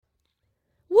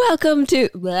Welcome to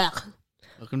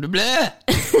Welcome to Blair.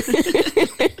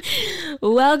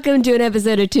 Welcome to an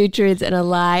episode of Two Truths and a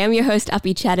Lie. I'm your host,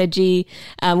 Uppy Chatterjee.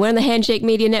 We're on the Handshake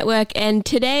Media Network, and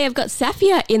today I've got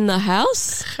Safia in the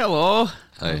house. Hello.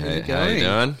 Hey, how you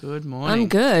doing? Good morning. I'm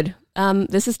good.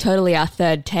 This is totally our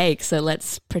third take, so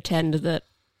let's pretend that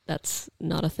that's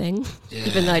not a thing,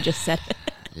 even though I just said it.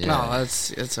 Yeah. No,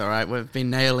 it's all right. We've been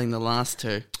nailing the last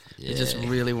two. Yeah. We just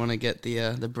really want to get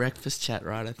the breakfast chat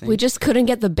right, I think. We just couldn't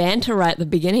get the banter right at the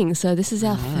beginning, so this is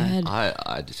our third.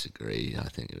 I disagree. I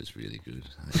think it was really good.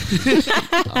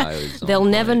 They'll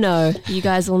never know. You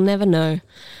guys will never know.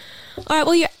 All right,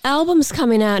 well, your album's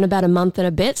coming out in about a month and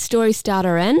a bit, Story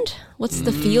Starter End. What's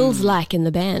the feels like in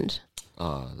the band?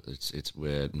 Oh,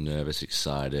 we're nervous,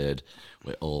 excited.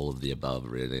 We're all of the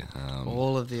above, really.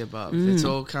 All of the above. It's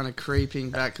all kind of creeping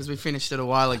back because we finished it a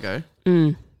while ago,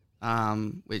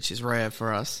 which is rare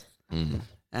for us. And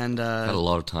had a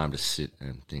lot of time to sit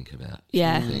and think about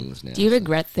things now. Do you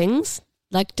regret things?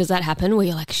 Like, does that happen where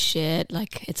you're like, shit,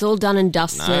 like, it's all done and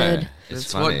dusted? No,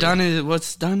 It's funny.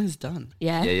 what's done is done.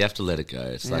 Yeah? Yeah, you have to let it go.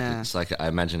 It's Yeah. like I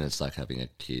imagine it's like having a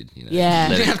kid. You know, Yeah.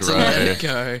 let You it have grow. to let it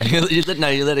go.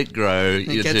 you let it grow.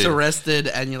 It gets arrested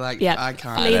and you're like, Yeah. I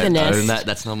can't. Flee the don't nest. own that.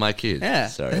 That's not my kid. Yeah,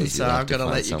 sorry. and so you'll have I've to gotta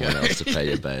find let you go. someone else to pay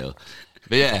your bail.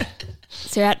 But yeah,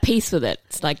 So you're at peace with it.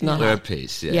 It's like not... we're at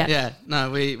peace. Yeah. Yeah, no,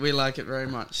 we like it very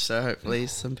much. So hopefully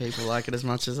some people like it as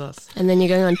much as us. And then you're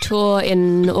going on tour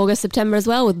in August, September as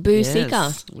well with Boo Seeker.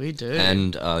 Yes, we do.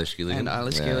 And Eilish Gilligan. And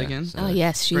Eilish Gilligan. so- Oh,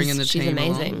 yes, Bringing the she's team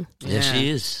amazing. along. Yeah, she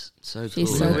is. So cool.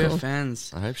 She's so We're cool.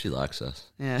 fans. I hope she likes us.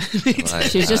 Yeah. Like,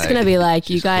 She's just going to be like,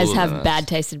 you she's guys cooler have than us. bad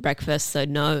tasted breakfast, so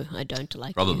no, I don't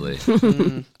like Probably.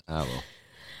 you. Oh,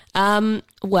 well.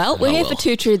 Well, we're here well. for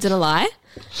Two Truths and a Lie.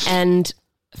 And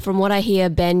from what I hear,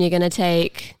 Ben, you're going to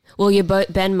take... Well, you're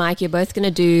both Ben, Mike, you're both going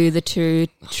to do the two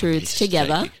truths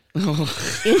together.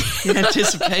 The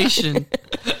anticipation.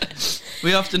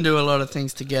 We often do a lot of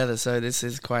things together, so this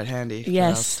is quite handy for our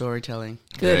Yes. storytelling.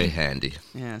 Good. Very handy.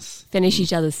 Yes. Finish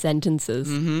each other's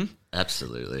sentences.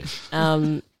 Absolutely.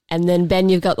 And then, Ben,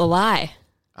 you've got the lie.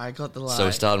 I got the lie. So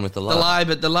we're starting with the lie. The lie,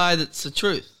 but the lie that's the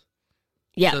truth.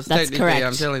 Yeah, So that's technically correct.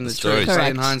 I'm telling the story's truth. So in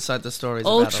correct. hindsight, the story's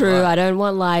All about true. A lie. I don't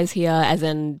want lies here, as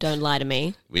in don't lie to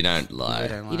me. We don't lie. We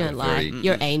don't You don't lie. Very-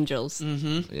 You're angels.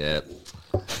 Yeah.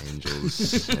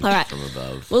 Angels All right. from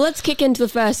above. Well, let's kick into the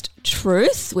first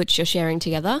truth, which you're sharing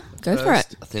together. Go for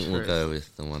it. I think we'll go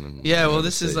with the one. Yeah, well,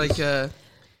 this is like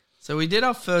so we did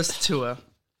our first tour,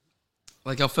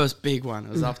 like our first big one.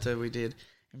 It was after we did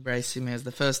Embracing Me. It was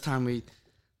the first time we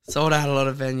sold out a lot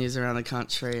of venues around the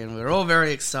country, and we were all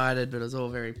very excited, but it was all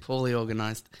very poorly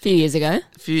organised A few years ago.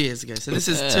 a few years ago. So this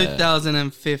is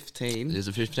 2015. Is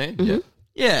it 15? Mm-hmm. Yeah.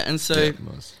 Yeah, and so Yeah, it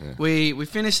was, yeah. we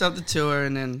finished up the tour,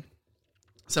 and then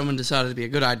someone decided it'd be a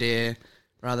good idea,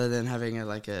 rather than having a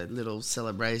little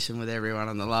celebration with everyone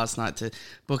on the last night, to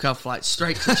book our flight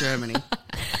straight to Germany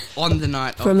on the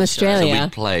night of From the show. Australia. So we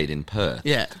played in Perth.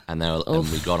 Yeah. And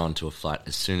we got onto a flight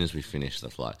as soon as we finished the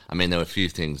flight. I mean, there were a few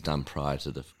things done prior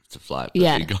to the flight, but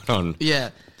Yeah. we got on Yeah.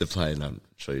 the plane. I'm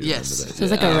sure you Yes. remember that. So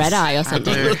it's like a red eye or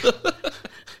something.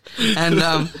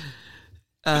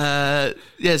 And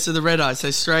so the red eye,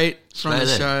 so straight from the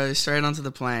Straight in. show, straight onto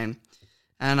the plane.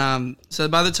 And so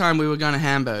by the time we were going to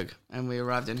Hamburg, and we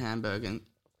arrived in Hamburg, and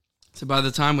so by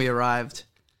the time we arrived,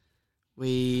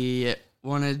 we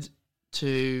wanted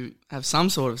to have some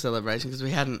sort of celebration because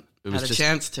we hadn't It was had a just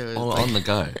chance to. all Like, on the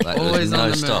go. Like, always there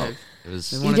on was the no stop. move. It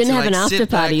was. we You wanted didn't to, have an like, after sit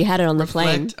party, back, you had it on the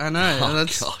reflect. plane. I know. Oh, and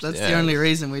that's God, that's yeah. the only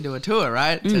reason we do a tour,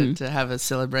 right? To have a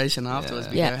celebration afterwards.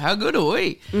 We Yeah. go, how good are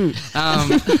we?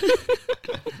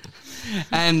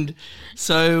 And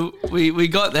so we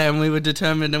got there, and we were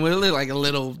determined, and we were like a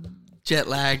little jet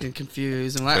lagged and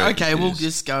confused, and like, Very okay, we'll confused.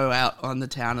 just go out on the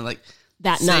town and like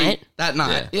That see- night? That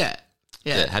night, yeah.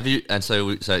 Yeah. Have you? And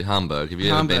so Hamburg. Have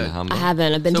you ever been to Hamburg? I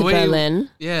haven't. I've been So to we- Berlin.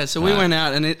 Yeah, so we went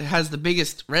out, and it has the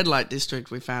biggest red light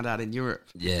district we found out in Europe.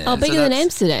 Yeah. Oh, bigger than that's-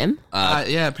 Amsterdam.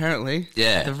 Yeah, apparently.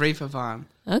 yeah. The Reeperbahn.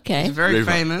 Okay. It's very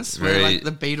River. famous. Where Very- like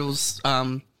the Beatles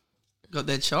got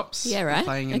their chops. Yeah, right.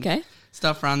 Playing and Okay.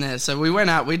 stuff around there. So we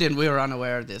went out. We were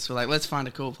unaware of this. We're like, let's find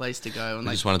a cool place to go. And We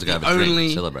like, just wanted to go have the a drink,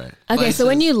 only- celebrate. Okay, so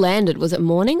when places- you landed, was it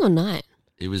morning or night?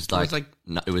 It was was like, like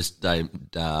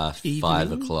 5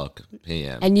 evening? o'clock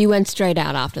p.m. And you went straight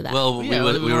out after that? well, Yeah,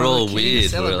 we were all keen to weird. We were,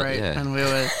 Celebrate, yeah. and we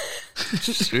were.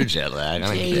 Screw jet lag. I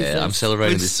don't Jesus. care. I'm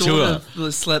celebrating We this sort tour.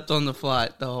 of slept on the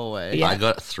flight the whole way. Yeah. I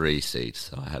got 3 seats,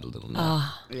 so I had a little nap.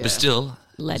 Oh, Yeah. But still,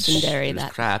 legendary it was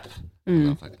that. crap. I don't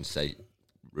know if I can say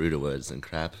ruder words than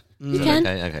crap. Is that can.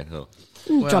 okay? Okay, cool.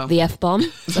 Well- Drop the F-bomb.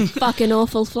 It's a fucking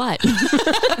awful flight.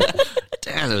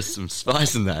 Damn man, there was some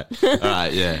spice in that. All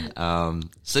right, yeah.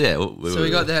 So yeah, we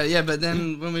got there, yeah. But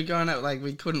then when we were going out, like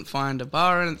we couldn't find a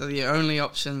bar, and the only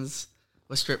options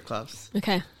were strip clubs.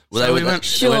 Okay. Well, So they we weren't, went-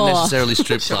 they weren't Sure. necessarily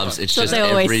strip clubs. It's That's just what they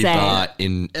always every say. bar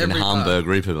in Every Hamburg,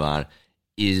 Reeperbahn,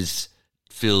 is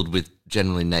filled with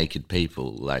generally naked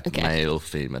people, like Okay. male,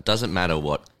 female. Doesn't matter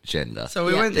what gender. So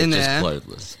we Yeah. went They're in just there,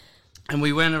 clothless. and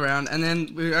we went around, and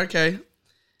then we were okay.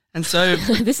 And so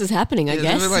This is happening, I yeah,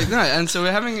 guess. we were like no, and so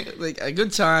we're having like a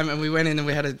good time, and we went in and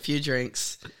we had a few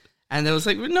drinks, and there was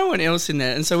like no one else in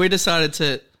there, and so we decided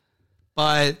to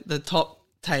buy the top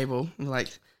table, and, like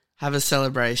have a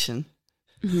celebration,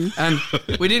 and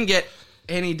we didn't get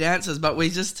any dancers, but we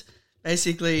just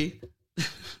basically.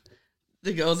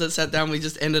 The girls that sat down, we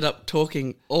just ended up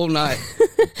talking all night.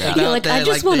 You're like, I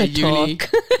just want to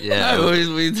talk. Yeah. No,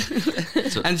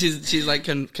 and she's like,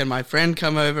 can my friend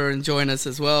come over and join us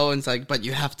as well? And it's like, but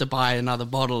you have to buy another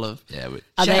bottle of Yeah.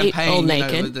 Are they champagne. all you know,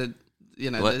 naked? with the,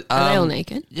 you know, What? Are they all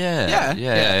naked?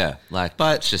 Yeah. Like,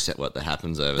 But- it's just what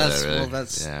happens over that's there. Really. well,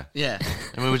 that's yeah.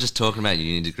 And we were just talking about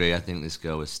uni degree. I think this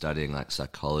girl was studying like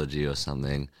psychology or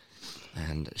something,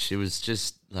 and she was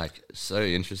just like so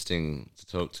interesting to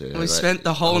talk to. And we Like, spent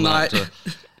the whole all night to-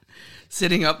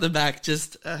 sitting up the back,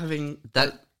 just having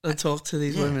a talk to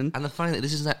these women. And the funny thing,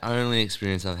 this is the only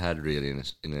experience I've had really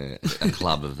in a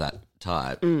club of that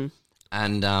type, and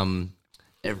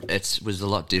it was a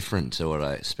lot different to what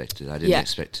I expected. I didn't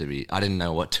expect to be. I didn't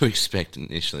know what to expect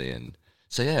initially, and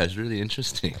so yeah, it was really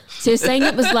interesting. So you're saying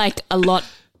it was like a lot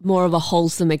more of a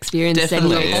wholesome experience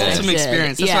Definitely, than you yeah. Wholesome expected.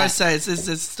 experience. That's Yeah. why I say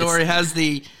this story has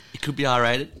the. It could be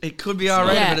R-rated. It could be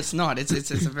R-rated, Yeah. but it's not. It's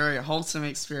a very wholesome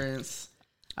experience,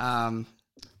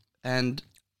 and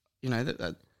you know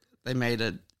that they made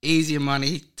it easier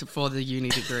money for the uni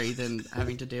degree than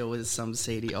having to deal with some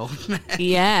seedy old man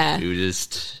Yeah. We were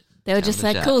just They were having just a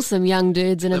like, chat. cool, some young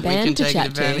dudes in a that we can band to take chat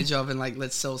advantage to. of, and like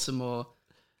let's sell some more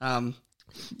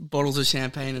bottles of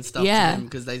champagne and stuff Yeah. to them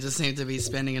because they just seem to be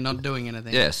spending and not doing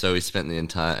anything. Yeah, so we spent the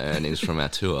entire earnings from our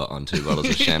tour on 2 bottles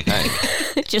of champagne.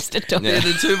 Just a talk. Yeah,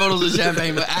 the 2 bottles of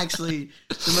champagne were actually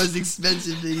the most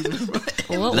expensive things.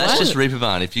 What That's was just it?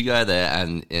 Reeperbahn. If you go there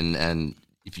and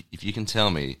if you can tell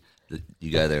me that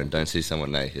you go there and don't see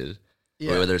someone naked,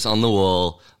 Yeah. or whether it's on the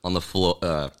wall, on the floor,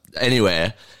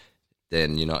 anywhere,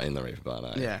 then you're not in the Reeperbahn.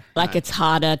 Are you? Yeah, Like it's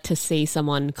harder to see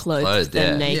someone clothed Clothed,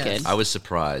 than yeah. naked. Yes. I was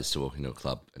surprised to walk into a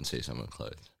club and see someone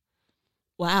clothed.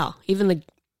 Wow. Even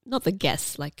not the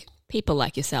guests, like people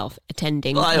like yourself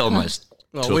attending. Well, I almost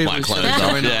Well, took we my should clothes have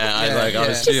off. joined up. Yeah, Yeah, I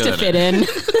was just to feeling fit it.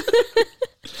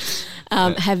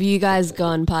 in. Have you guys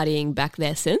gone partying back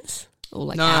there since? Or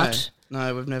like no, out?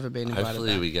 no, we've never been invited.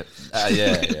 Hopefully back. we get.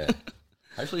 Yeah.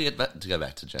 Hopefully we get back to go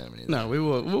back to Germany. No, we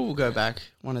will go back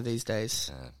one of these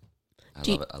days.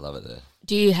 I love it there.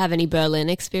 Do you have any Berlin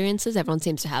experiences? Everyone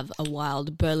seems to have a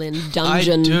wild Berlin I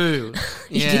dungeon. do.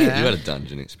 You Yeah, had a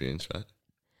dungeon experience, right?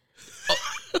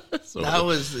 that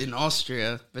was in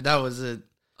Austria, but that was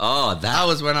Oh, that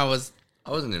was when I wasn't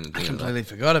even. I thinking completely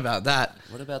forgot about that.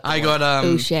 What about the I one- got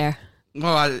Ooh, share.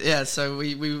 Well, yeah. So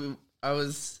I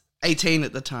was 18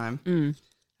 at the time,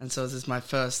 and so this is my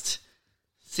first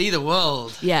see the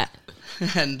world, Yeah.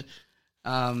 and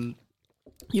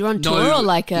You're on tour or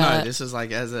like no, a this was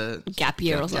like as a gap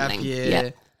year or gap something?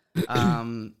 year,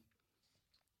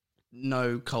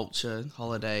 no culture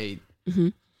holiday,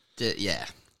 yeah,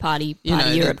 Party you know,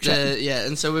 Europe trip. yeah,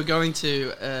 and so we're going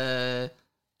to a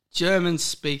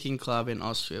German-speaking club in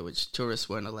Austria, which tourists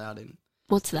weren't allowed in.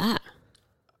 What's that?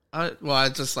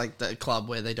 It's just like the club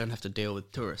where they don't have to deal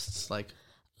with tourists, like.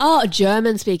 Oh, a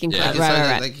German speaking Yeah, club. so Right, that,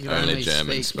 right, right. like, you Only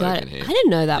German speak. Got spoken it. here. I didn't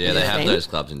know that Yeah, was they a have thing. those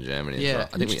clubs in Germany as Yeah. well.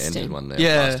 I think we Interesting. entered one there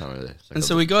Yeah. last time we were there. And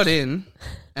so we got in,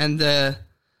 and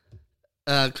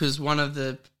because one of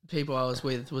the people I was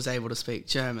with was able to speak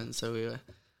German, so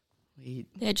we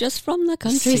They're just from the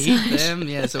deceived countryside. them.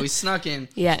 Yeah, so we snuck in,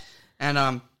 Yeah.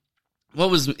 and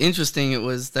what was interesting, it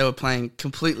was they were playing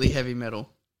completely heavy metal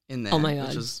in there. Oh my God.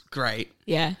 which was great.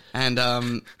 Yeah. And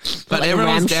but Like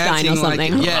everyone was Rammstein or dancing like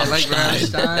something. like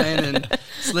Rammstein and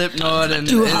Slipknot and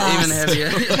Du even hast. heavier.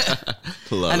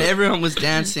 Love And it. everyone was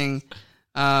dancing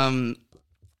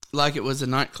like it was a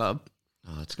nightclub,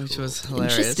 Oh, that's cool. which was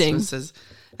hilarious. Interesting. It says-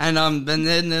 and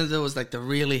then there was like the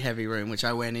really heavy room, which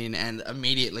I went in, and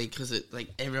immediately because it like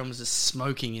everyone was just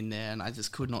smoking in there, and I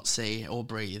just could not see or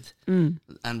breathe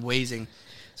and wheezing.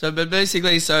 So, but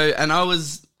basically, and I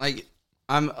was like,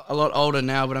 I'm a lot older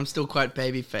now, but I'm still quite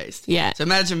baby faced. Yeah. So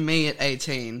imagine me at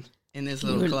 18 in this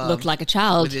little You club. looked like a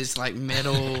child. With this like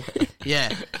metal,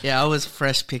 yeah, I was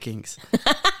fresh pickings,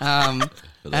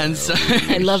 and so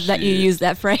I love that you use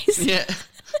that phrase. yeah,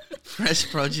 fresh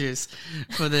produce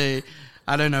for the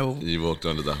I don't know. You walked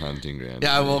onto the hunting ground.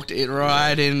 Yeah, I walked it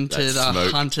right into the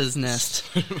smoke. hunter's nest.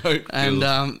 Smoke And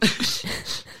filled.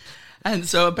 and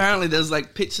so apparently there's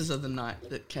like pictures of the night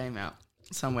that came out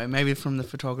somewhere, maybe from the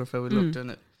photographer. We looked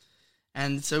on it,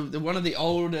 and so one of the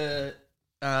older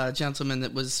gentlemen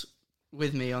that was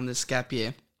with me on this gap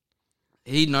year,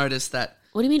 he noticed that.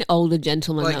 What do you mean, older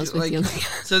gentleman that was with like you?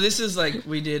 so this is like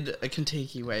we did a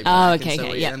Kentucky way back. okay, and so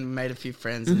okay, we yeah. and made a few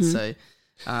friends, and so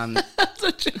That's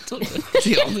a gentleman.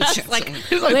 the older gentleman.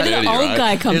 Where did the 30, old right?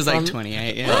 guy come He was from? like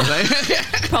 28, yeah.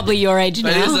 Probably your age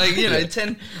But now. he's like,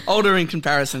 10 older in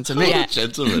comparison to me. Yeah.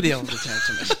 Gentleman. The older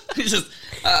gentleman. He's just,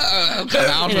 I'll come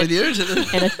out with you.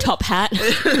 And a top hat,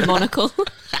 monocle.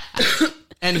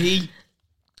 And he,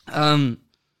 so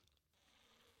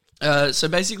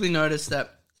basically noticed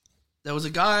that there was a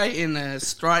guy in a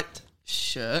striped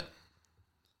shirt,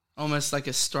 almost like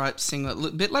a striped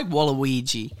singlet, a bit like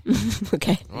Waluigi,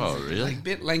 Okay. Oh, really? like a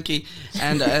bit lanky,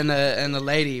 and a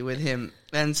lady with him.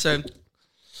 And so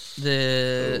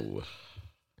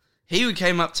he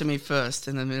came up to me first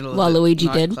in the middle of Waluigi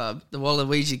the did? nightclub. The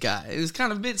Waluigi guy. It was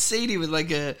kind of a bit seedy with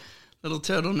like a little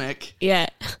turtleneck. Yeah.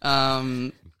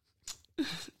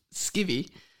 Skivvy,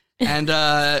 and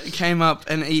came up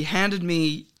and he handed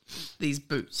me these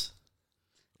boots,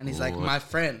 and he's like, "My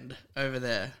friend over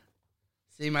there,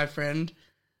 see my friend,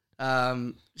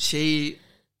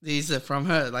 these are from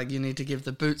her. Like, you need to give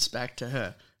the boots back to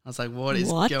her." I was like, "What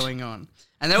is going on?"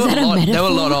 And they were that a they were a metaphor?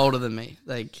 lot older than me.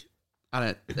 Like, I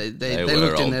don't. They were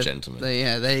looked in old their gentlemen.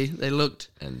 They looked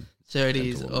And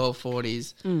 30s gentlemen. or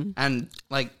 40s, and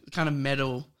like kind of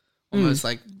metal, almost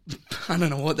like I don't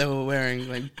know what they were wearing,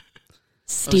 like.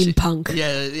 Steampunk.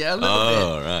 Yeah, a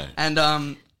little bit.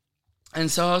 right. And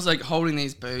so I was like holding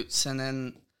these boots, and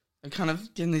then they're kind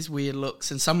of getting these weird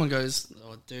looks, and someone goes,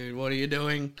 "Oh, dude, what are you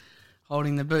doing,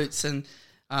 holding the boots?" And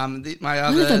the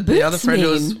other boots friend who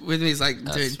was mean? with me is like,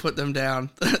 "Dude, put them down."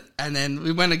 And then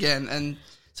we went again, and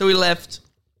so we left,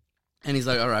 and he's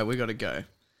like, "All right, we got to go."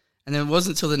 And then it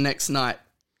wasn't until the next night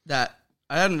that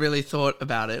I hadn't really thought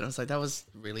about it. I was like, "That was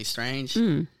really strange."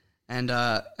 And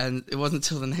it wasn't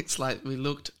until the next night we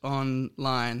looked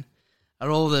online at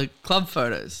all the club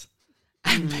photos.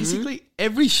 And basically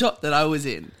every shot that I was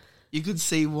in, you could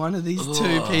see one of these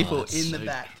two people in the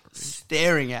back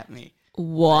staring at me,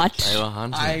 What? They were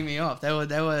hunting. eyeing me off.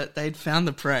 They'd found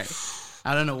the prey.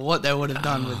 I don't know what they would have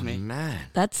done with me. Man.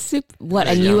 That's super. What?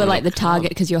 Yeah, And you young were like the little club. target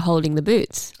because you're holding the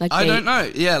boots. Like I don't know.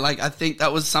 Yeah, like I think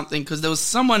that was something because there was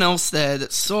someone else there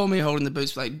that saw me holding the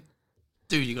boots. Like,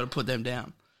 dude, you got to put them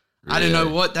down. I don't know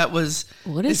Really? what that was.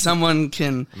 What If is- someone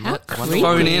can How Wonder creepy.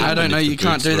 phone in, what I don't know. if the You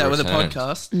can't boots do were that with a returned?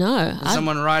 podcast. No.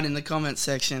 Someone write in the comments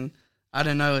section. I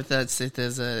don't know if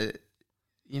there's a,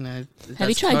 Have you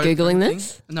that's tried code Googling for anything.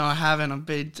 this? No, I haven't. I'm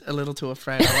been a little too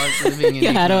afraid. I like living in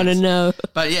Yeah, I don't want to ignorance. know.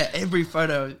 But yeah, every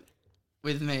photo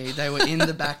with me, they were in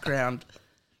the background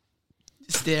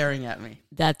staring at me.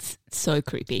 That's so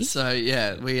creepy. So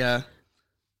yeah,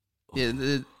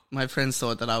 my friends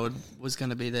thought that I was going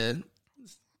to be the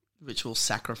ritual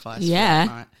sacrifice. Yeah. For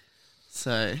that night.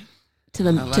 So To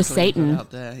the luckily to Satan. we got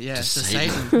out there. Yeah, to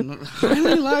Satan. Satan.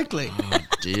 Highly likely. Oh,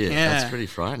 dear. Yeah. That's pretty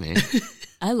frightening.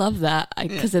 I love that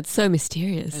because it's so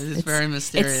mysterious. It is very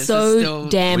mysterious. It's so It's still-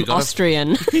 damn We gotta-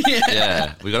 Austrian.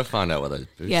 Yeah. We got to find out what those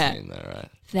boots Yeah. mean, though, right?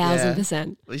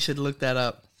 1000%. We should look that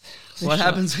up. What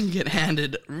happens when you get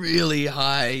handed really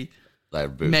high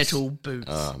Like boots. metal boots?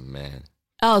 Oh, man.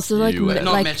 Oh, so like You, Not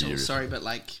like metal, sorry, but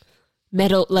like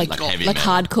metal, like Like like, heavy metal.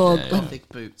 hardcore. Yeah, yeah. Like, gothic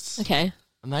boots. okay,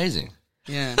 Amazing.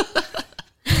 Yeah.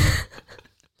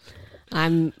 I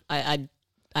don't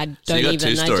So you got even.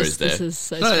 two stories This there. is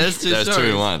so. No, strange. there's two There's two stories.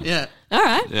 in one. Yeah. All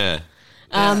right, Yeah.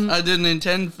 I didn't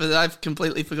intend for that. I've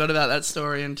completely forgot about that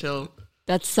story until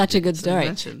that's such a good story.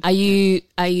 mentioned. Are you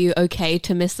okay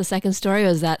to miss the second story, or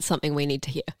is that something we need to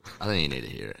hear? I think you need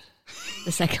to hear it.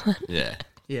 The second one. Yeah.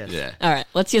 Yes. Yeah. All right.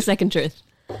 What's your second truth?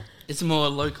 it's more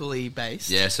locally based.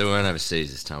 Yeah, so we weren't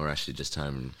overseas this time. We're actually just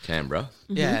home in Canberra.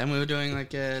 Yeah, and we were doing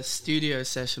like a studio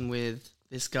session with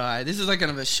this guy. This is like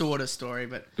kind of a shorter story,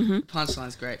 but the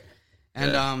punchline's great.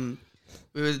 And Yeah.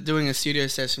 we were doing a studio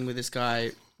session with this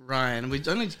guy, Ryan. We'd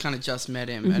only kind of just met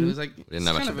him, and it was like didn't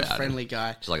know kind much of a about him. friendly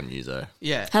guy. Just like a muso.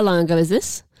 Yeah. How long ago is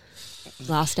this?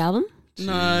 Last album?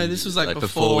 No, this was like, Like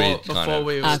before before we kind of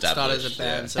we started as a established,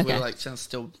 band, yeah. so we Okay. were like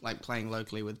still like playing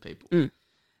locally with people.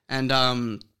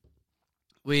 And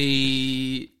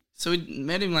we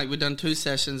met him, like we'd done 2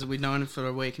 sessions and we'd known him for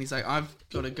a week, and he's like, I've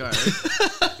got to go.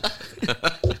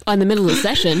 Oh, in the middle of the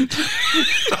session.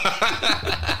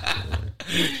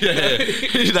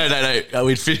 No.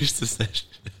 We'd finished the session.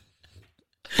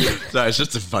 So it's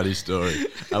just a funny story.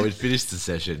 We'd finished the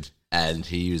session and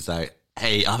he was like,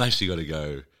 hey, I've actually got to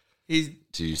go He's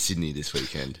to Sydney this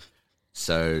weekend.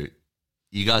 So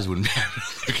you guys wouldn't be able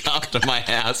to look after my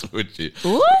house, would you?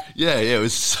 What? Yeah, it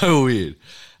was so weird.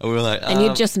 And we were like, And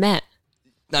you just met.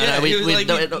 no, yeah, no, he was we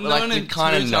known him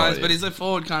kind of 2 know times, it. but he's a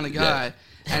forward kind of guy.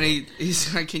 And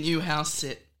he's like, can you house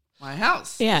sit my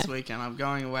house Yeah. this weekend? I'm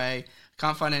going away.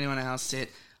 Can't find anyone to house sit.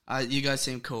 You guys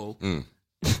seem cool.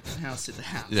 House sit the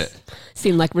house. Yeah.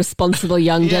 Seemed like responsible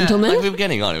young gentlemen. Like we were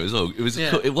getting on. It was Yeah.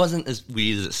 cool. It wasn't as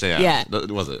weird as it sounds. Yeah.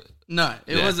 Was it? No,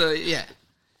 it Yeah. was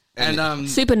And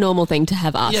Super normal thing to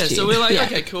have asked yeah, you. so we're like, Yeah.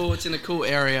 okay, cool. It's in a cool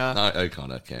area. No,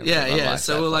 O'Connor camp. Yeah, I yeah. like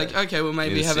So that we're like, place. okay, well,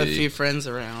 maybe In the have a city. few friends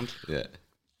around Yeah.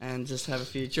 and just have a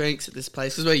few drinks at this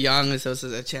place because we're young. So it's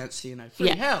a chance to, free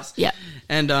Yeah. house. Yeah.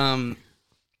 And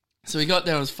so we got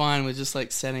there. It was fine. We're just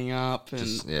like setting up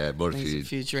and Bought a a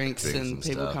few drinks and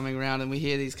people stuff. coming around, and we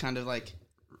hear these kind of like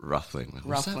Ruffling. Like,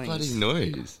 what's that Rufflings. bloody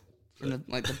noise? from the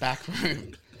back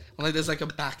room. Like there's like a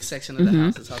back section of the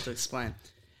house. It's hard to explain.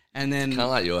 And then Kind of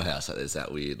like your house. Like there's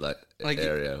that weird like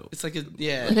area. It's like Like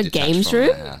a detached games from room?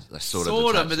 the house. Like, sort of,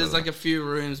 but detached there's from like a few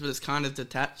rooms, but it's kind of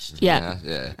detached. Yeah.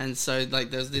 Yeah. And so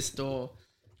like there's this door.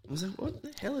 I was like, what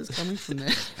the hell is coming from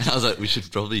there? And I was like, we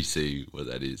should probably see what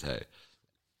that is. Hey.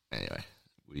 Anyway,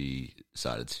 we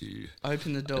decided to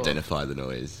Open the door. identify the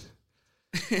noise.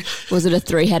 Was it a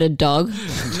 3-headed dog?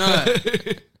 No.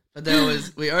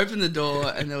 But we opened the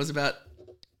door and there was about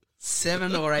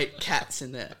 7 or 8 cats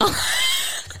in there.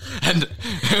 And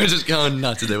they were just going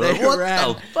nuts. And they were like, They what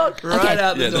ran the fuck? right Okay.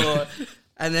 out the Yeah. door.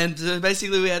 And then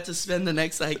basically we had to spend the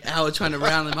next hour trying to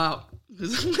round them up.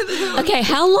 Okay,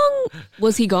 how long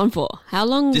was he gone for? How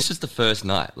long? This was the first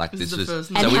night. Like this is the was first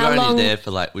so night. And we were how only long- there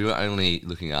for we were only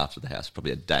looking after the house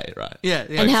probably a day, right? Yeah.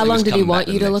 And how So long was did he coming want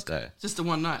back you the to next look? day. Just the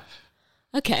one night.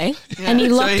 Okay. Yeah. And he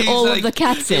So locked he's all like- of the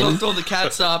cats He in. locked all the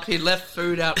cats up. He left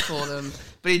food out for them.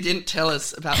 But he didn't tell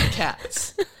us about the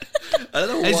cats. I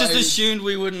don't know It's why. just assumed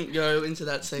we wouldn't go into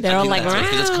that section. They're all like,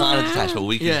 Because it's kind of detached, but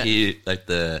we could Yeah. hear like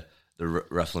the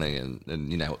ruffling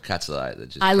and you know what cats are like. They're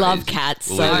just I love crazy. cats,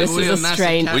 Well, so we- this we is were a massive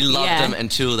strange. cat- We loved yeah. them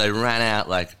until they ran out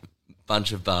like a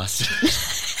bunch of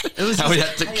bastards. It was And we just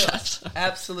had to chaos. catch.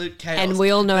 Absolute chaos. And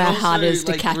we all know But how hard it also, is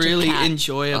to like, catch a really cat.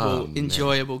 Oh, man.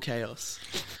 enjoyable chaos.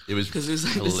 It was Because it was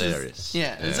like, this is- hilarious.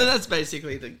 yeah. And so that's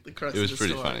basically the crux It was of the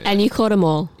pretty story. funny. And you caught them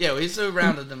all. Yeah, we still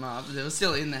rounded them up. They were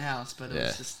still in the house, but it Yeah.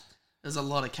 was just there's a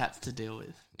lot of cats to deal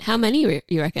with. How many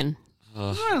you reckon?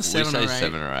 Around We 7 say or 8.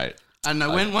 7 or 8. I don't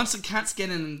know. Once the cats get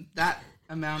in that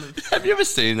amount of Have you ever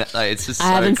seen that? Like, it's just I so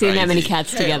haven't seen that many crazy.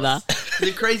 cats together.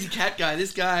 the crazy cat guy,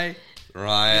 this guy,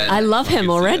 Ryan. I love him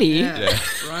already. yeah,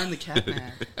 Ryan the cat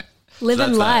man. Living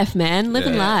that's life, man.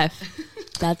 Living Yeah. life.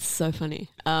 That's so funny.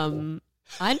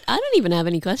 I don't even have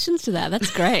any questions to that.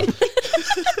 That's great.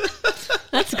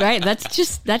 That's great.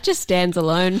 That just stands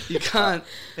alone. You can't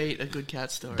beat a good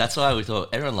cat story. That's why we thought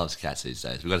everyone loves cats these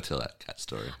days. We've got to tell that cat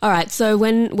story. All right. So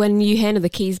when you handed the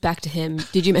keys back to him,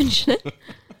 did you mention it?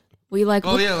 Were you like,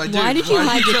 oh what- yeah, like why dude, did you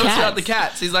hide your tell us about cats? the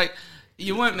cats? He's like,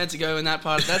 you weren't meant to go in that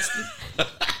part. That's.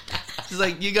 He's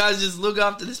like, you guys just look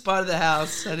after this part of the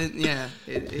house. I didn't. Yeah.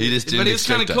 He just didn't But he was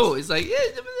kind of expect cool. us. He's like, yeah,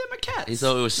 they're my cats. He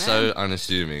thought it was man. so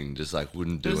unassuming, just like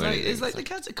wouldn't do It was like, anything. it's like the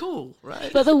cats are cool, right?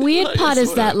 But the weird Like, part it's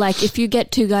is that, whatever. like, if you get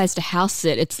 2 guys to house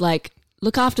sit, it's like,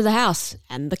 look after the house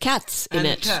and the cats in And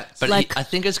the it. cats. But like, I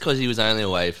think it's because he was only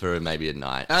away for maybe a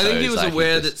night. I so think he it's was like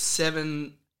aware that just-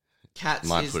 7 cats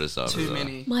Might is put us off too as well.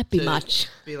 many. Might be to much.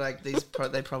 Be like these.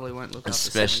 They probably won't look after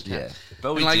 7 especially cats.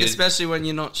 But we And like did. especially when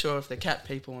you're not sure if they're cat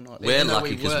people or not. We're even though lucky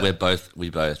we because were we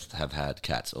both have had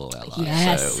cats all our lives.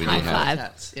 Yes, so we high didn't have- five.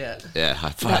 cats. Yeah. Yeah, high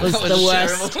five. That was That the was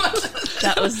worst. terrible.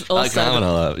 That was I also. can't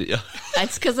love you.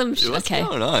 It's because I'm What's okay.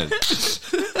 going on?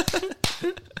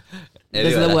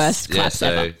 Those are the worst claps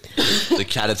ever. The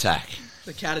cat attack.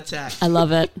 The cat attack. I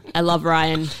love it. I love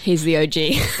Ryan. He's the OG.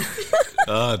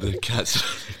 Oh, the cats.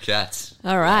 Cats.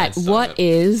 All right. Yeah, What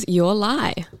is your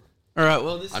lie? All right.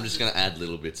 Well, this. I'm just going to add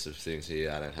little bits of things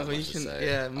here. I don't have Oh, you much to can, say.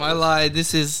 yeah, my lie.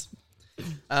 This is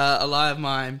a lie of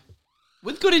mine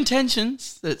with good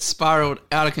intentions that spiraled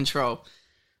out of control.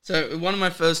 So one of my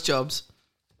first jobs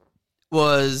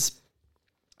was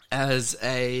as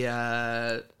a.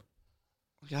 I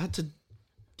had to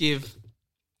give.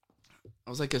 I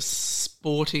was like a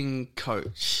sporting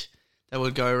coach that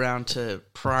would go around to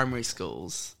primary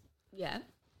schools. Yeah.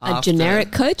 A After-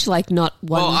 generic coach, like not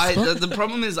one Well, sport? the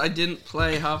problem is I didn't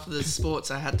play half of the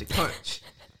sports I had to coach.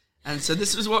 And so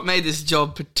this was what made this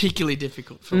job particularly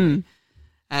difficult for me.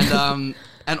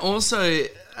 And also,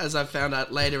 as I found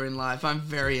out later in life, I'm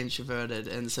very introverted.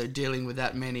 And so dealing with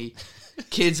that many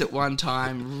kids at one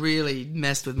time really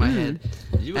messed with my head.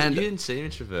 You didn't seem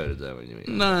introverted though when you were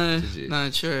No, did you? no,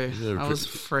 true. I was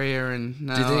freer and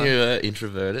no. Do you think you were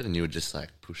introverted and you were just like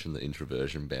pushing the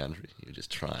introversion boundary? You were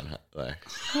just trying like.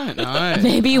 I don't know.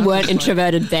 Maybe you weren't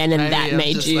introverted then, and that I'm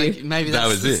made just you. Like, maybe That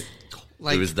was just, it.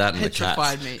 Like, It was that and the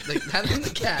petrified cats. me. Like that and the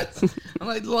cats. I'm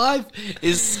like, life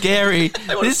is scary.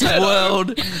 This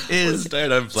world is stay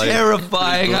at home playing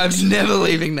terrifying. I'm never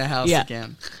leaving the house Yeah.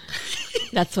 again.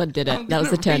 That's what did it. I'm That was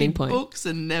the gonna turning read point. Books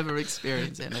and never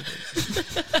experience anything.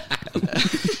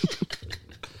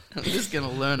 I'm just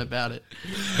gonna learn about it.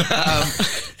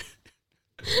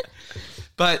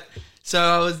 But so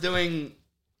I was doing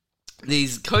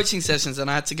these coaching sessions, and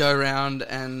I had to go around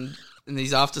and in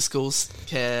these after school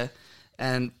care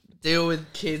and deal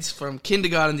with kids from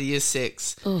kindergarten to year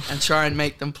 6 and try and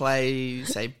make them play,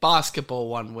 say, basketball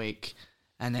one week,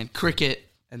 and then cricket,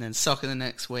 and then soccer the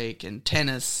next week, and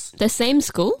tennis. The same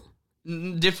school?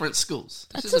 Different schools.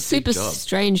 That's is a a big super job.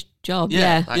 strange job.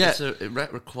 Yeah. Yeah. Like, it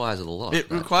requires a lot. It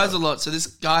requires a lot. So this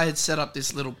guy had set up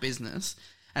this little business,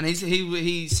 and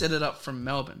he set it up from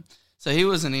Melbourne. So he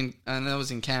wasn't in, and that was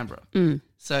in Canberra.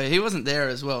 So he wasn't there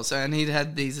as well. So and he'd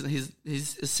had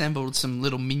he's assembled some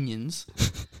little minions,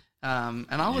 and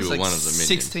I was were like one of the minions.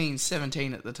 16,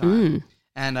 17 at the time,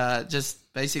 and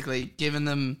just basically giving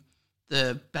them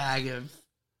the bag of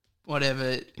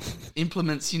whatever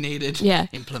implements you needed. Yeah.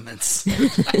 Implements.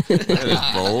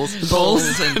 Balls and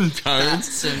cones.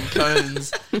 bats and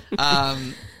cones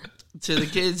to the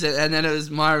kids, and then it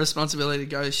was my responsibility to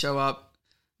go show up,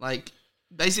 like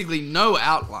basically no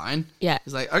outline. Yeah.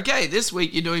 It's like, okay, this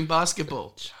week you're doing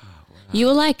basketball. You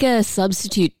were like a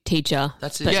substitute teacher,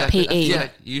 That's but it. PE. Yeah.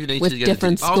 You need With to get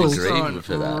different I was schools. thrown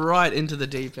for that. right into the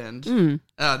deep end.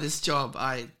 This job,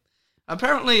 I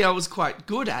was quite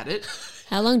good at it.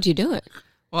 How long did you do it?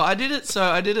 Well, I did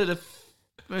it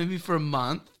maybe for a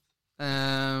month.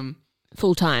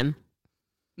 Full time.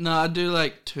 No, I do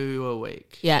like 2 a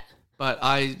week. Yeah. But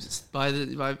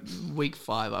by week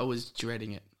 5, I was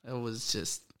dreading it. It was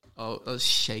just, I was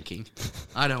shaking.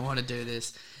 I don't want to do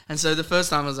this. And so the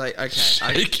first time I was like, okay.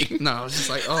 Shaking? I was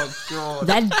just like, oh, God.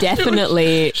 That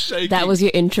definitely, shaking. that was your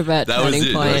introvert That was turning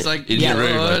it. point. It was like, in yeah. your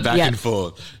room, like, back Yeah. and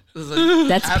forth. It was like,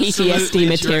 That's PTSD absolutely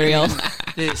material. dreading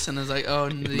this. And I was like, oh,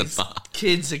 and these bar.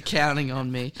 kids are counting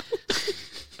on me.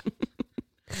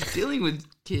 Dealing with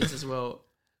kids as well.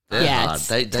 They're Yeah, hard. it's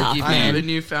They tough, give I have a you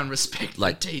newfound respect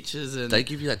Like, for teachers. And they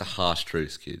give you like the harsh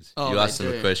truths, kids. Oh, You they ask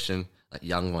them do. a question, like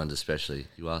young ones especially.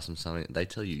 You ask them something, they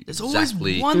tell you there's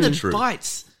exactly always one the that truth.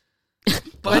 bites.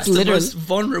 Bites the literal. most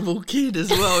vulnerable kid as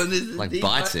well. And Like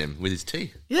bites him with his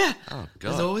teeth. Yeah. Oh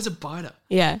There's god! always a biter.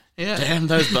 Yeah. Yeah. Damn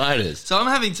those biters! So I'm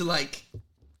having to like,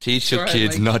 Teach your Sorry,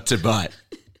 kids like- not to bite.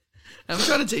 I'm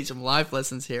trying to teach them life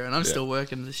lessons here, and I'm still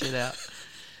working the shit out.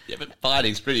 Yeah, but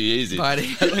fighting's pretty easy. Biting.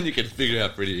 That one you can figure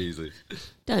out pretty easily.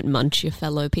 Don't munch your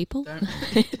fellow people. Don't.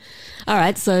 All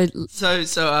right. So, So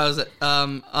I was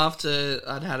after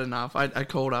I'd had enough. I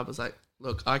called up. I was like,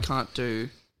 look, I can't do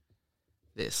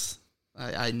this.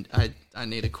 I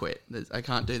need to quit. I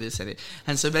can't do this anymore.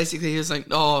 And so basically he was like,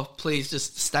 oh, please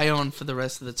just stay on for the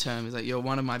rest of the term. He's like, you're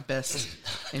one of my best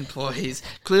employees.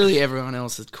 Clearly everyone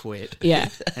else has quit. yeah.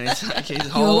 And it's like his You're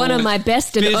whole one of my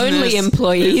best and business, only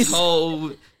employees. His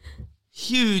whole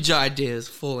huge idea is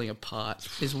falling apart.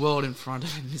 His world in front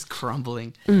of him is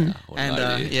crumbling. What an And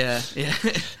idea. yeah.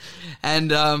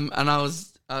 And I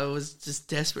was just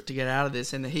desperate to get out of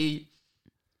this, and he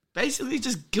basically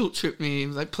just guilt tripped me. He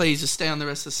was like, please just stay on the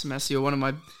rest of the semester. You're one of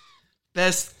my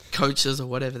best coaches or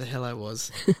whatever the hell I was.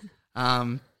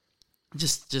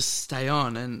 Just stay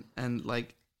on and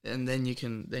like, and then you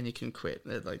can quit.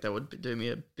 Like that would do me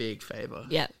a big favor.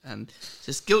 Yeah. And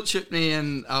just guilt tripped me,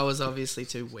 and I was obviously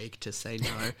too weak to say no.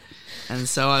 And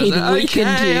so I He'd was like, weakened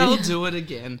okay, you. I'll do it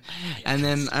again. And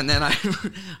then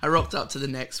I rocked up to the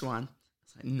next one. I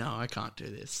was like, no, I can't do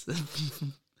this.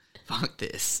 Fuck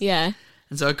this. Yeah.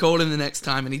 And so I called him the next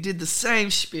time, and he did the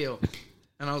same spiel.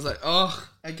 And I was like, oh,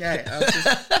 okay,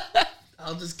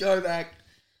 I'll just go back.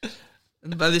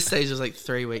 And by this stage, it was like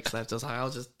 3 weeks left. I was like,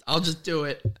 I'll just do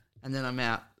it, and then I'm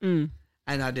out. And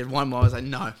I did one more. I was like,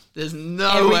 no, there's no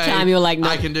Every way time you were like, no.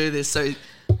 I can do this. So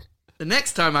the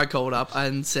next time I called up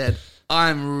and said,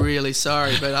 I'm really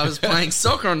sorry, but I was playing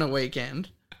soccer on the weekend.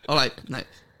 Or like, no,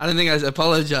 I don't think I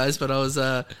apologized, but I was,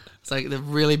 it's like the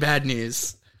really bad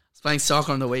news. Playing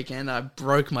soccer on the weekend, I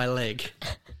broke my leg.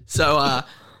 So,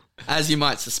 as you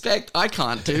might suspect, I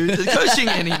can't do the coaching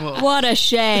anymore. What a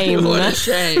shame. What a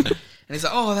shame. And he's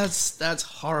like, oh, that's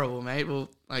horrible, mate.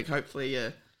 Well, like, hopefully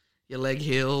your leg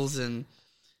heals, and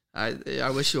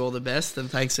I wish you all the best, and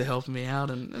thanks for helping me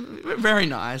out. And very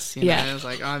nice, you know. Yeah. I was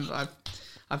like,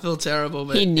 I feel terrible.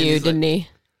 But he knew, didn't he?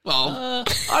 Well,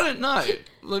 I don't know.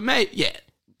 Like, mate, yeah,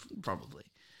 probably.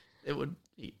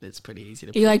 It's pretty easy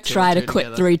to. You like try to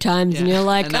quit 3 times, and you're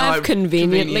like, I've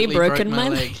conveniently broken my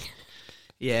leg.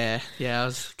 Yeah, I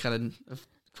was kind of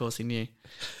course he knew.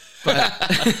 But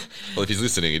well, if he's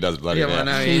listening, he does bloody well.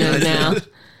 now. He knows now.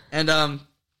 And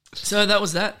so that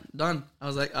was that done. I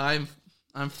was like, I'm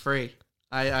free.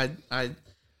 I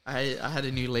had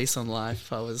a new lease on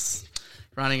life. I was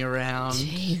running around,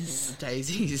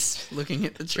 daisies, looking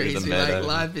at the trees. Like,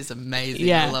 life is amazing.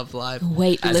 Yeah. I love life.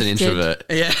 As an introvert.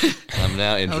 Yeah. I'm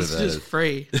now introverted. I was just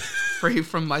free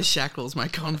from my shackles, my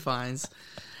confines.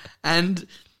 And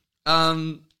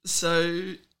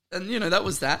so, and you know, that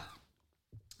was that.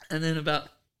 And then about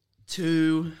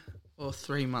 2 or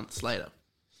 3 months later,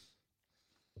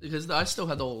 because I still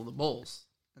had all the balls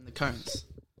and the cones.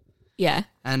 Yeah.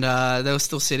 And they were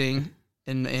still sitting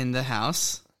in the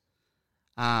house.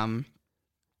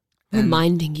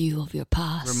 Reminding you of your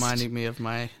past. Reminding me of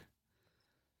my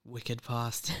wicked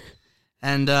past.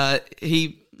 And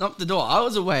he knocked the door. I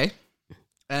was away.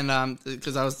 And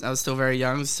because I was still very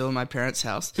young, still in my parents'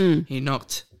 house. He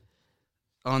knocked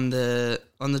on the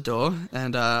door,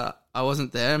 and I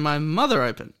wasn't there. And my mother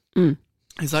opened.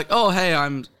 He's like, "Oh, hey,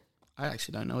 I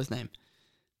actually don't know his name."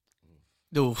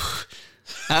 Ooh.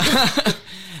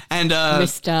 And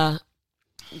Mr.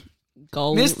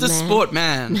 Gold Mr.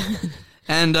 Sportman.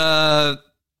 And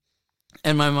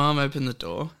my mom opened the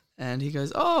door, and he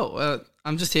goes, "Oh,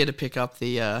 I'm just here to pick up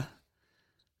the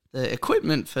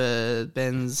equipment for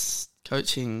Ben's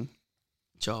coaching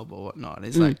job or whatnot." And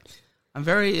he's like, "I'm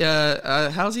very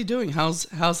how's he doing? How's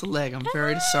the leg? I'm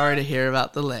very sorry to hear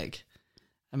about the leg."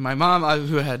 And my mom,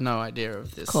 who had no idea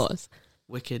of this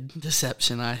wicked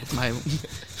deception, my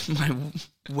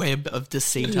web of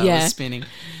deceit I was spinning,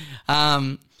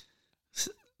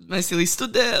 basically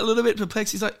stood there a little bit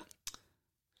perplexed. He's like,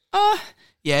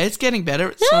 yeah, it's getting better.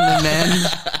 It's on the mend."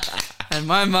 And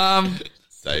my mom,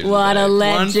 what a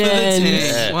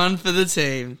legend. One for the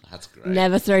team. That's great.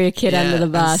 Never throw your kid under the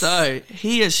bus. So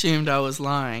he assumed I was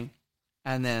lying,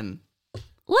 and then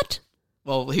what?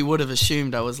 Well, he would have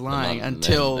assumed I was lying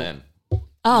until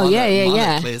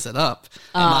Mother clears it up.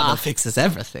 And Mother fixes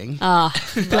everything.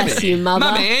 Bless you, Mother.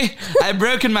 Mummy, I've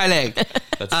broken my leg.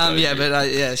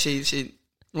 She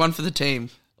one for the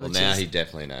team. Well, now he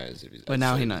definitely knows.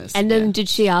 He knows. And then did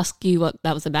she ask you what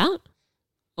that was about?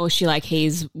 Or is she like,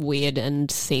 he's weird and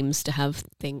seems to have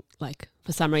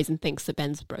for some reason thinks that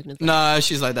Ben's broken his leg? No,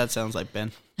 she's like, that sounds like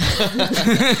Ben.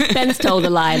 Ben's told a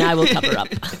lie and I will cover up.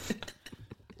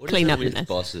 Clean up with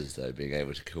bosses, though, being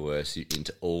able to coerce you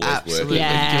into always Absolutely. working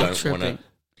Yeah. when you don't want to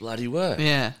bloody work.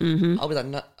 Yeah. Mm-hmm. I'll be like,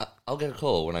 no, I'll get a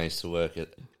call when I used to work at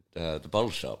the bottle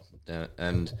shop,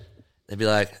 and they'd be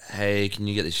like, "Hey, can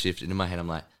you get this shift?" And in my head, I'm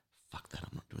like, "Fuck that!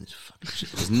 I'm not doing this fucking shit.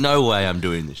 There's no way I'm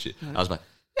doing this shit." I was like,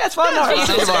 "Yeah, it's fine.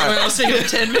 I'll see you in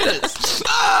 10 minutes.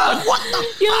 What the?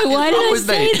 You're like, why did I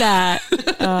say that?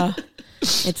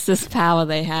 It's this power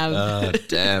they have. Oh,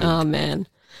 damn. Oh, man.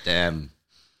 Damn.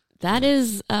 That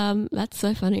is, that's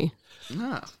so funny.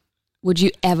 No. Would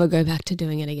you ever go back to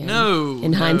doing it again? No.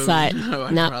 In hindsight? No,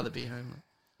 I'd rather be homeless.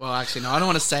 Well, actually, no, I don't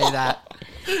want to say that.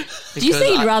 Do you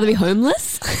say you'd rather be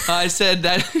homeless? I said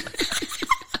that.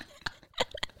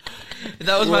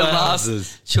 That was my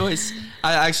last choice.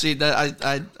 I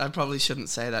probably shouldn't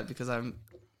say that because I'm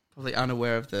probably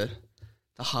unaware of the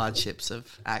hardships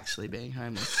of actually being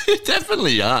homeless. You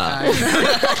definitely are.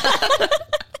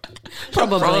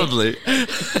 Probably. I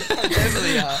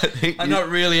definitely are. I'm not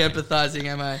really empathizing,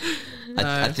 am I? No.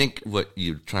 I think what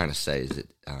you're trying to say is that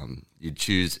you'd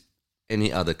choose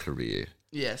any other career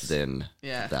than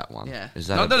that one. Yeah. Is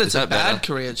that not that it's a bad better?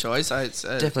 career choice. It's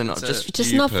definitely not.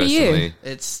 Just not for you.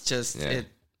 It's just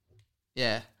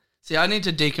See, I need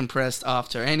to decompress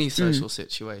after any social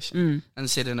situation and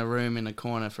sit in a room in a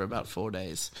corner for about 4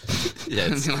 days. Yeah,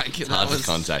 it's hard to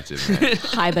contact him.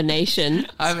 Hibernation.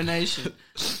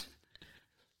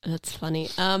 That's funny.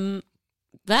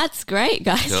 That's great,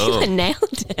 guys. Cool. You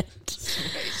nailed it.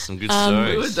 Some good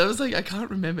stories. That was like, I can't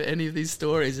remember any of these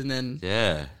stories, and then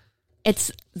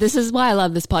This is why I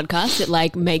love this podcast.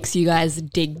 It makes you guys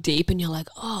dig deep, and you're like,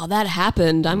 "Oh, that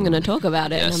happened. I'm going to talk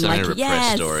about it." Yeah, and I'm so many like,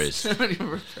 repressed "Yes." so many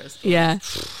repressed stories. Yeah.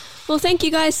 Well, thank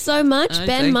you guys so much,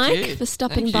 Ben, Mike, you. for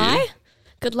stopping Thank by. you.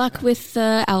 Good luck with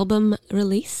the album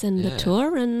release and the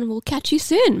tour, and we'll catch you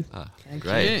soon.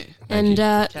 Great. And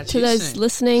to you those soon.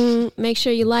 listening, make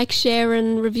sure you like, share,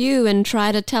 and review, and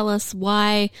try to tell us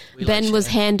why Ben was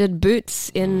handed boots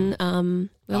in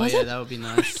where was it? That would be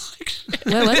nice.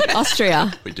 Where was it?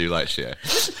 Austria. We do like share.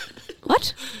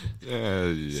 What?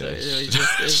 Yeah. So,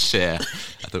 Share.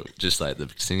 I thought just like the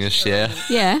singer Cher.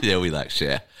 Yeah. Yeah, we like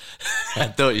Cher. I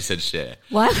thought you said Cher.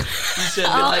 What? You said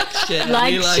we like Cher.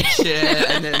 like we like Cher,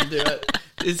 and then do it.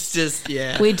 It's just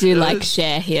We do like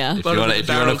Cher here. If you want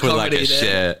to put like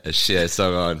a Cher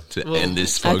song on to end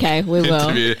this Okay, we will.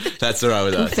 interview, that's all right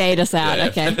with us. Fade us out.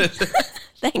 Okay.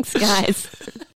 Thanks, guys.